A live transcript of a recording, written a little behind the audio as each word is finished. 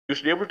you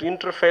should be able to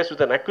interface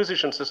with an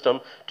acquisition system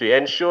to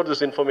ensure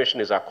this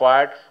information is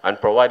acquired and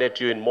provided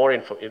to you in more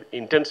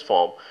intense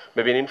form.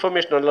 Maybe an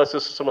information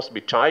analysis system must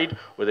be tied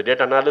with the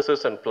data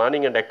analysis and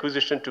planning and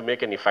acquisition to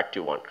make an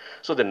effective one.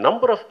 So the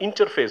number of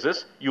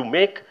interfaces you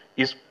make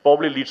is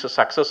probably leads to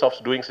success of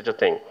doing such a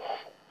thing.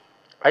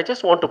 I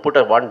just want to put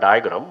a one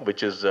diagram,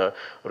 which is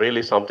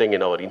really something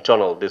in our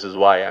internal. This is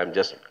why I'm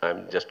just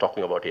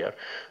talking about here.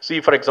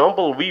 See, for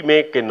example, we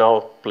make in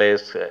our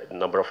place a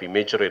number of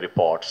imagery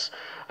reports,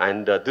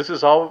 and this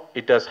is how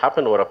it has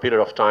happened over a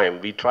period of time.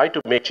 We tried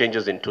to make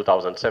changes in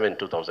 2007,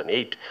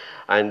 2008,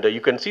 and you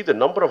can see the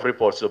number of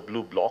reports, the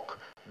blue block.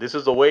 This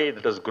is the way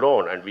it has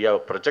grown, and we have a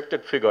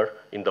projected figure.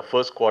 In the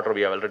first quarter,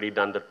 we have already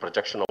done the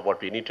projection of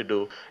what we need to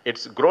do.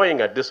 It's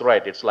growing at this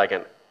rate. It's like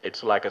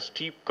a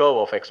steep curve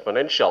of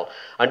exponential.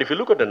 And if you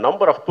look at the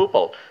number of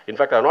people, in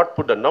fact, I have not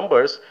put the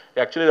numbers,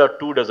 actually there are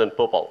 24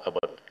 people,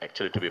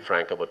 actually to be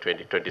frank, about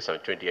 20,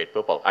 27, 28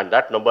 people. And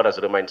that number has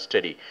remained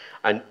steady.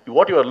 And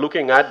what you are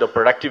looking at, the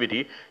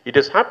productivity, it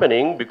is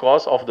happening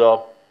because of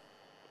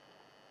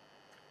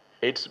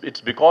it's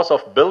because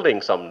of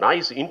building some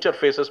nice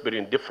interfaces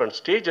between different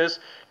stages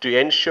to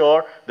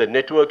ensure the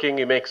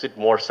networking makes it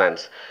more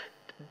sense.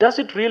 Does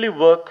it really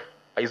work?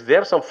 Is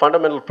there some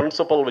fundamental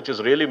principle which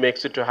is really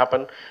makes it to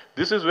happen?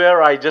 This is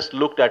where I just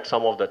looked at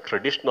some of the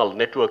traditional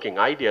networking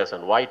ideas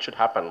and why it should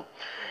happen.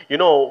 You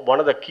know, one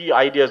of the key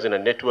ideas in a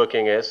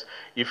networking is,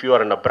 if you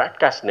are in a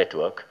broadcast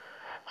network,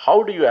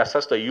 how do you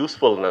assess the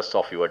usefulness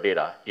of your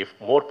data? If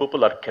more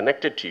people are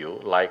connected to you,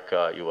 like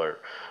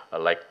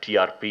like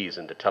TRPs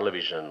in the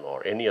television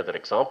or any other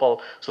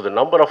example, so the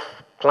number of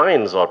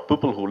clients or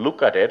people who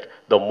look at it,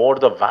 the more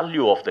the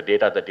value of the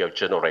data that you have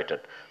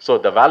generated. So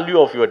the value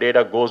of your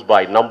data goes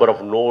by number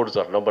of nodes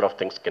or number of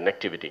things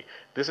connectivity.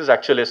 This is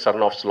actually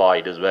Sarnoff's law.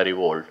 It is very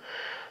old.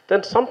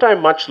 Then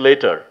sometime much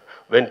later,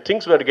 when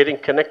things were getting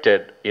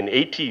connected in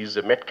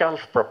 80s,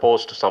 Metcalfe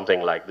proposed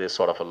something like this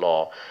sort of a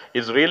law.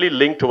 It's really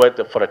linked to it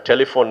for a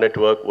telephone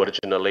network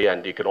originally,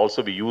 and it can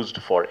also be used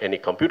for any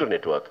computer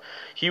network.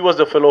 He was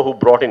the fellow who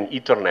brought in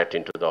Ethernet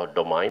into the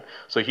domain.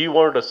 So he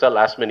wanted to sell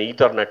as many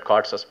Ethernet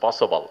cards as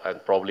possible,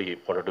 and probably he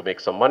wanted to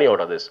make some money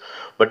out of this.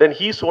 But then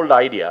he sold the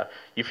idea,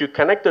 if you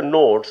connect the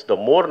nodes, the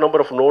more number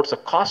of nodes, the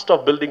cost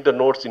of building the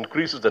nodes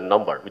increases the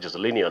number, which is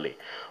linearly.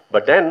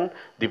 But then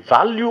the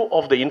value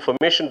of the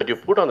information that you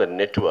put on the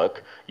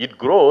network, it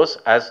grows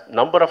as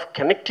number of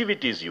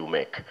connectivities you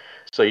make.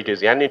 So it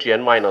is n into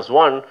n minus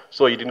 1,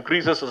 so it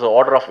increases as the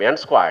order of n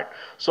squared.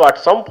 So at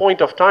some point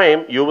of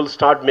time, you will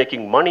start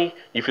making money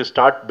if you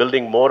start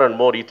building more and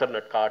more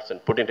Ethernet cards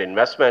and put into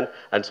investment,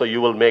 and so you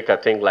will make a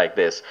thing like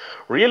this.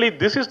 Really,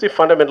 this is the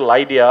fundamental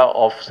idea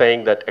of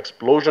saying that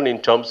explosion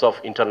in terms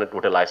of internet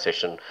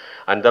utilization.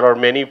 And there are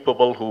many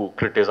people who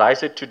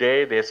criticize it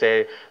today. They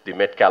say the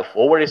Metcalfe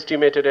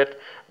overestimated it.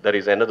 There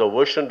is another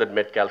version that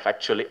Metcalfe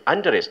actually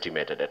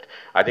underestimated it.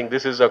 I think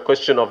this is a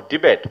question of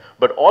debate.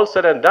 But all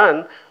said and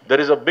done,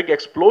 there is a big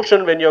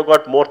explosion when you've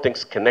got more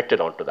things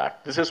connected onto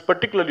that. This is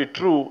particularly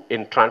true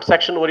in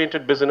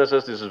transaction-oriented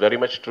businesses. This is very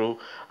much true.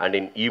 And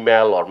in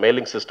email or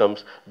mailing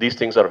systems, these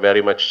things are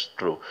very much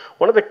true.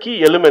 One of the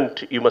key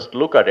elements you must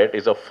look at it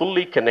is a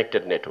fully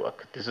connected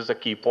network. This is a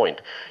key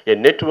point. A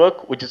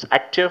network which is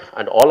active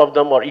and all of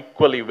them are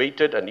equally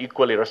weighted and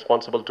equally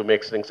responsible to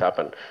make things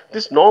happen.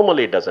 This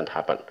normally doesn't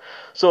happen.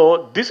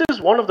 So this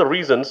is one of the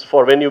reasons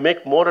for when you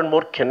make more and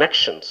more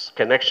connections.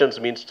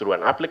 Connections means through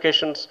an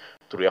applications,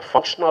 through a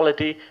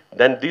functionality,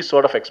 then these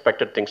sort of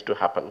expected things to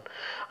happen.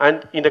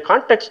 And in the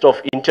context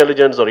of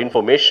intelligence or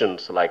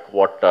informations, like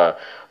what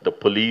the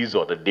police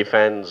or the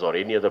defense or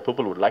any other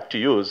people would like to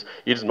use,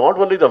 it's not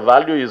only the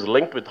value is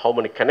linked with how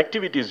many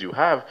connectivities you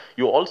have,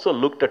 you also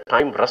looked at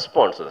time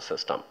response of the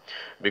system.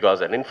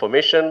 Because an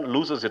information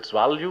loses its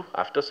value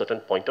after a certain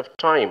point of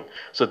time.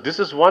 So this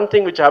is one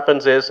thing which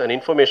happens is an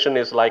information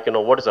is like,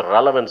 what is the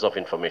relevance of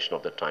information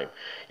of the time?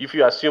 If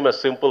you assume a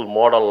simple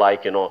model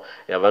like,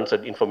 once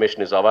that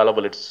information is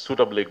available, it's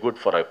suitably good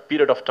for a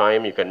period of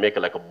time, you can make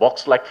like a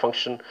box-like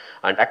function,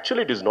 and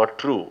actually it is not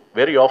true.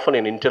 Very often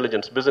in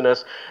intelligence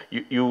business,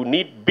 you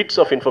need bits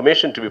of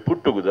information to be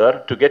put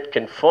together to get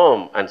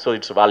confirmed, and so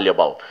it's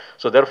valuable.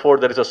 So therefore,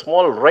 there is a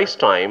small rise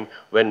time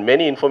when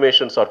many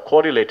informations are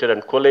correlated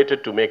and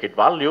collated to make it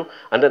value,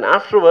 and then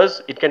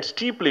afterwards, it can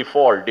steeply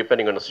fall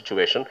depending on the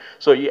situation.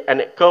 So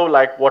a curve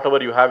like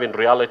whatever you have in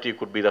reality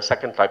could be the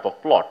second type of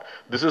plot.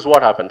 This is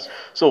what happens.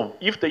 So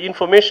if the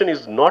information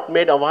is not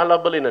made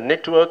available in a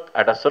network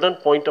at a certain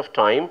point of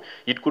time,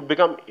 it could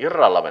become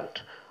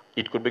irrelevant.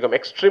 It could become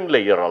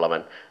extremely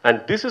irrelevant.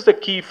 And this is the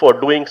key for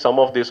doing some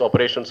of these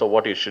operations of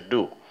what you should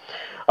do.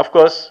 Of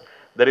course,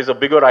 there is a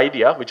bigger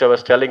idea, which I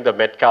was telling the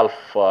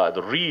Metcalfe,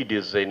 the Reed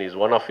is in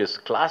one of his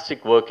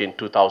classic work in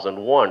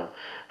 2001,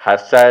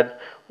 has said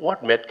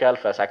what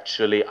Metcalfe has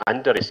actually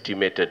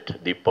underestimated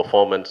the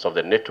performance of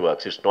the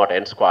networks. It's not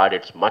n squared,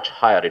 it's much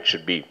higher it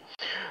should be.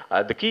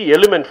 The key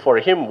element for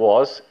him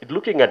was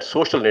looking at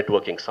social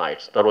networking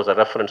sites. There was a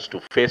reference to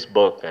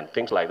Facebook and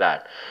things like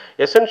that.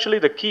 Essentially,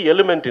 the key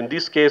element in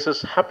these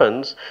cases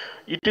happens,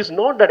 it is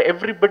not that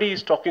everybody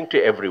is talking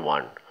to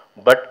everyone,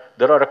 but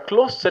there are a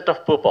close set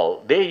of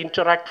people, they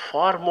interact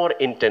far more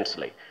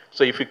intensely.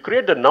 So if you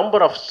create the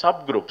number of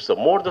subgroups, the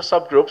more the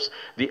subgroups,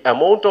 the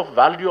amount of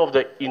value of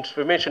the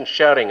information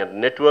sharing and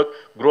network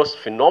grows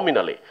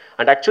phenomenally.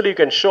 And actually you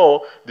can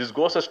show this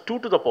goes as 2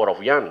 to the power of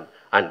n.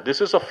 And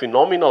this is a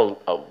phenomenal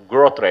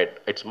growth rate.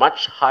 It's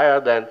much higher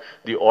than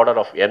the order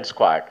of n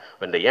squared.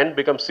 When the n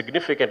becomes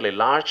significantly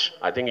large,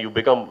 I think you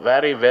become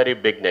very, very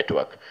big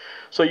network.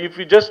 So if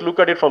you just look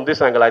at it from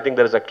this angle, I think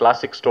there is a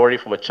classic story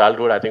from a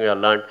childhood. I think I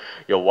learned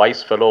your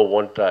wise fellow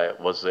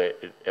was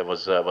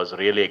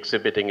really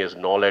exhibiting his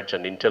knowledge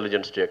and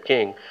intelligence to a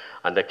king.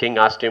 And the king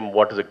asked him,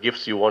 what are the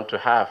gifts you want to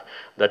have?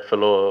 That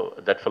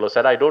fellow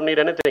said, I don't need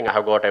anything. I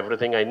have got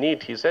everything I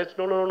need. He said,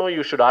 no,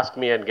 you should ask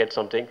me and get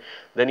something.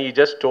 Then he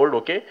just told,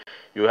 okay,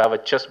 you have a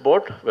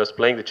chessboard. He was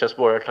playing the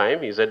chessboard at a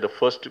time. He said, the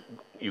first,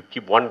 you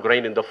keep 1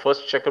 grain in the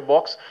first checker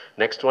box.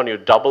 Next one, you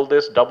double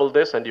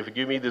this. And if you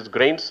give me these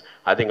grains,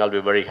 I think I'll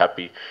be very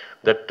happy.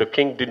 That the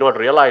king did not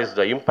realize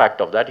the impact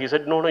of that. He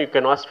said, no, you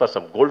can ask for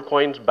some gold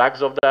coins,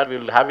 bags of that.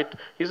 We'll have it.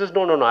 He says,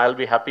 no, I'll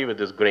be happy with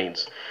these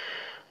grains.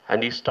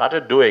 And he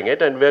started doing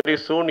it, and very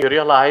soon he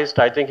realized,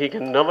 I think he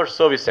can never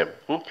service him.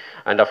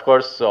 And of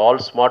course, all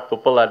smart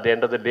people at the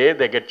end of the day,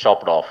 they get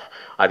chopped off.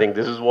 I think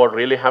this is what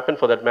really happened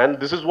for that man.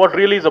 This is what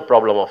really is a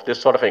problem of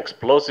this sort of an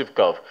explosive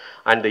curve.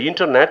 And the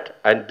internet,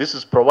 and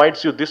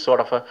provides you this sort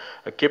of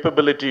a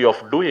capability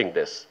of doing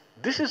this.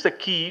 This is the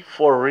key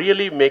for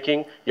really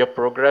making your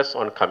progress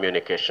on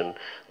communication.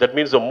 That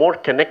means the more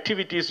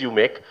connectivities you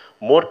make,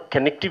 more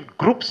connective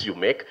groups you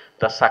make,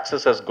 the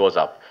successes goes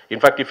up. In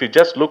fact, if you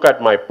just look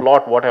at my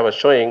plot, what I was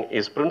showing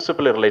is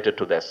principally related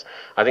to this.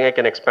 I think I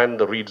can expand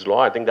the Reed's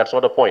law. I think that's not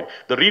the point.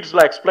 The Reed's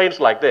law explains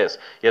like this.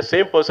 A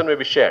same person may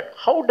be shared.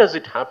 How does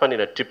it happen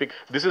in a typical...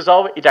 This is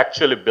how it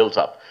actually builds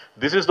up.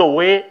 This is the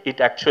way it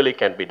actually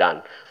can be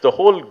done. The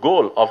whole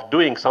goal of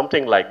doing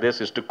something like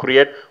this is to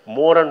create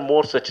more and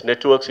more such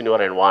networks in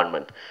your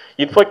environment.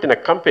 In fact, in a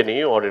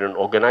company or in an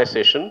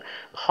organization,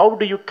 how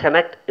do you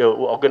connect your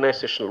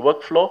organizational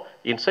workflow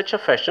in such a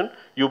fashion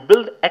you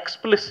build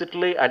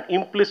explicitly and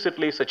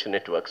implicitly such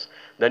networks?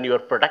 Then your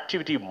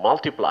productivity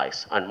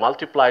multiplies and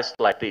multiplies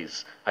like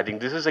this. I think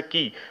this is a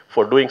key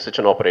for doing such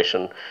an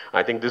operation.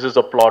 I think this is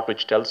a plot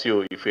which tells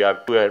you if you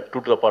have 2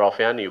 to the power of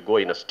n, you go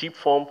in a steep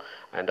form,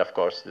 and of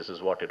course this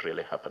is what it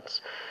really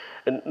happens.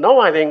 And now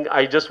I think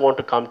I just want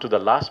to come to the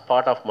last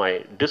part of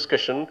my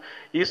discussion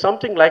is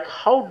something like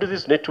how do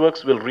these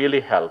networks will really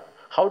help?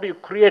 How do you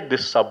create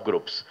these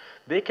subgroups?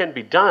 They can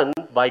be done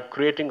by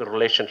creating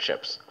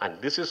relationships,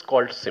 and this is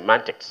called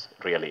semantics,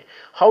 really.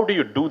 How do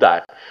you do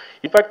that?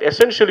 In fact,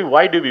 essentially,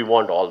 why do we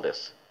want all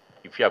this?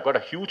 If you have got a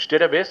huge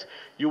database,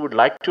 you would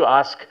like to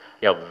ask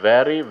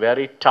very,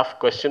 very tough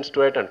questions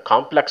to it and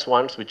complex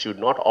ones which are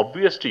not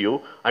obvious to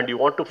you, and you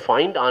want to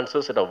find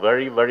answers at a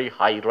very, very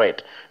high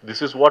rate.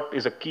 This is what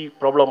is a key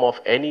problem of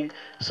any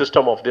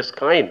system of this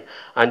kind.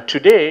 And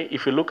today,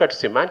 if you look at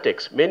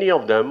semantics, many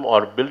of them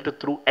are built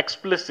through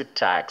explicit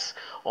tags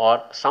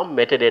or some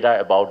metadata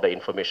about the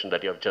information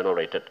that you have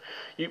generated.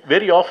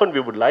 Very often,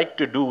 we would like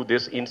to do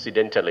this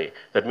incidentally.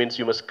 That means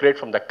you must create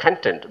from the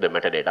content the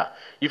metadata.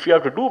 If you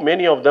have to do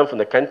many of them from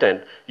the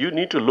content, you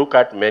need to look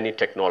at many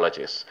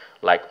technologies.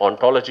 Like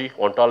ontology.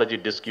 Ontology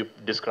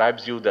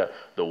describes you the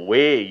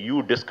way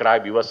you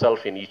describe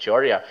yourself in each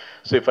area.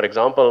 So if, for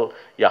example,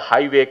 a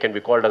highway can be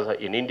called as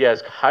in India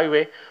as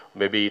highway,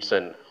 maybe it's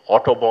an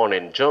Autobahn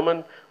in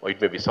German, or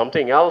it may be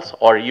something else,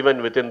 or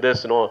even within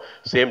this,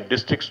 same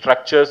district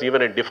structures,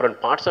 even in different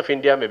parts of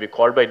India, may be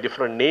called by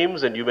different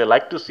names, and you may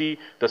like to see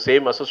the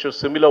same associated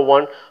similar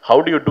one.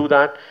 How do you do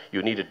that?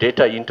 You need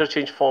data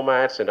interchange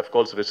formats, and of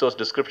course, resource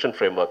description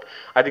framework.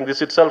 I think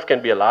this itself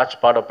can be a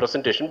large part of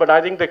presentation, but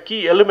I think the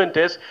key element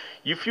is,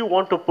 if you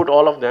want to put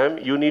all of them,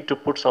 you need to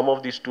put some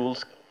of these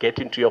tools, get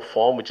into your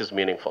form which is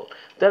meaningful.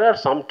 There are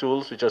some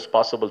tools which is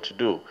possible to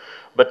do,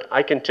 but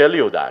I can tell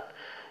you that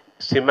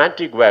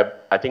semantic web,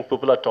 I think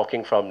people are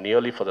talking from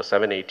nearly for the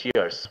 7-8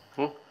 years.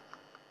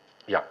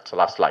 Yeah, it's the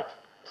last slide.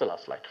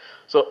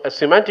 So a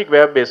semantic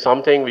web is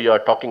something we are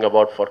talking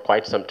about for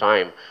quite some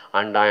time,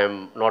 and I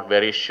am not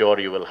very sure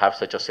you will have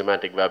such a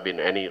semantic web in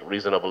any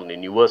reasonable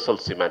universal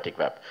semantic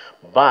web.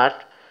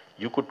 But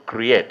you could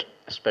create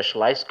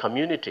specialized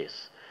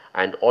communities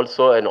and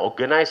also an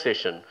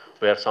organization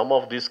where some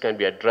of these can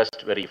be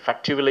addressed very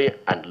effectively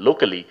and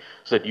locally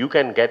so that you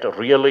can get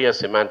really a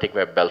semantic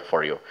web built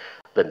for you.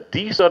 Then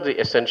these are the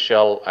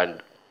essential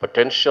and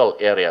potential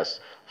areas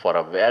for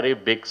a very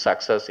big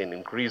success in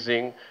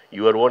increasing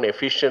your own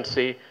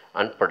efficiency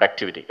and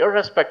productivity,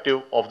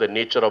 irrespective of the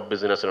nature of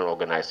business and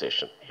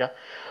organization. Yeah.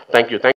 Thank you.